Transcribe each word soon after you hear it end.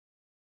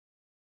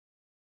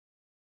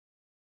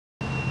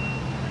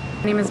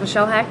My name is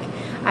Michelle Heck.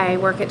 I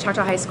work at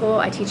Choctaw High School.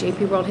 I teach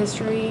AP World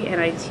History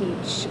and I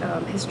teach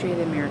History of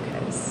the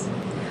Americas.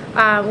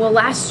 Well,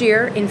 last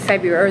year in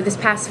February, or this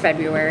past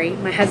February,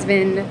 my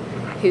husband,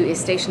 who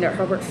is stationed at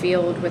Hurlburt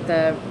Field with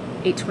the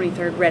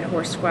 823rd Red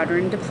Horse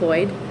Squadron,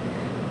 deployed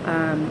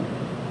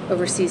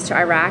overseas to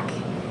Iraq.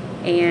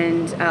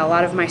 And a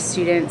lot of my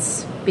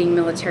students, being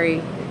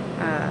military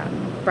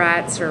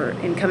brats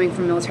and coming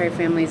from military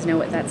families, know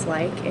what that's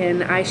like.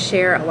 And I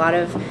share a lot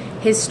of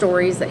his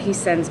stories that he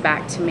sends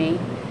back to me.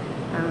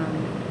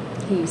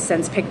 He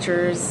sends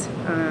pictures.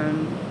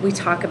 We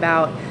talk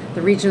about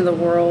the region of the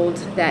world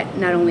that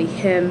not only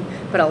him,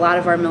 but a lot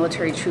of our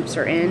military troops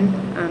are in.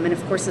 And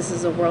of course, this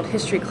is a world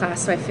history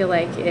class, so I feel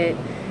like it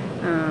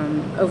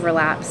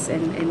overlaps,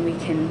 and we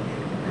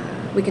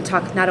can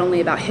talk not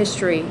only about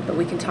history, but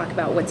we can talk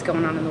about what's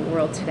going on in the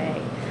world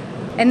today.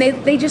 And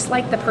they just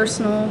like the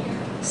personal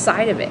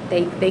side of it.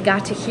 They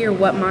got to hear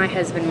what my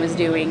husband was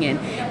doing,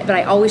 but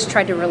I always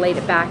tried to relate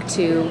it back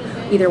to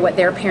either what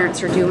their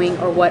parents are doing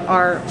or what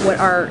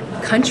our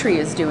country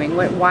is doing,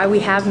 why we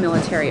have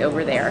military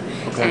over there,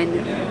 okay,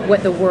 and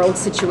what the world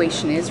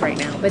situation is right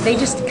now. But they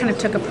just kind of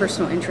took a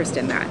personal interest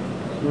in that.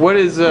 What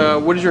is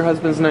your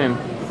husband's name?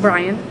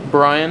 Brian.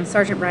 Brian?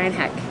 Sergeant Brian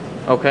Heck.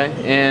 Okay,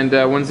 and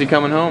when's he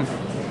coming home?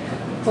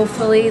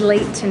 Hopefully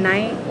late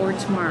tonight or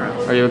tomorrow.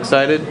 Are you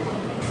excited?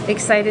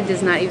 Excited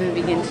does not even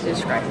begin to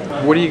describe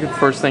it. What are you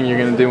first thing you're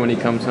going to do when he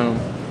comes home?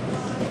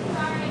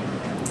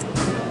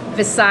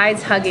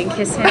 Besides hug and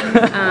kiss him,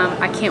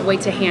 I can't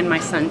wait to hand my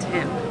son to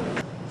him.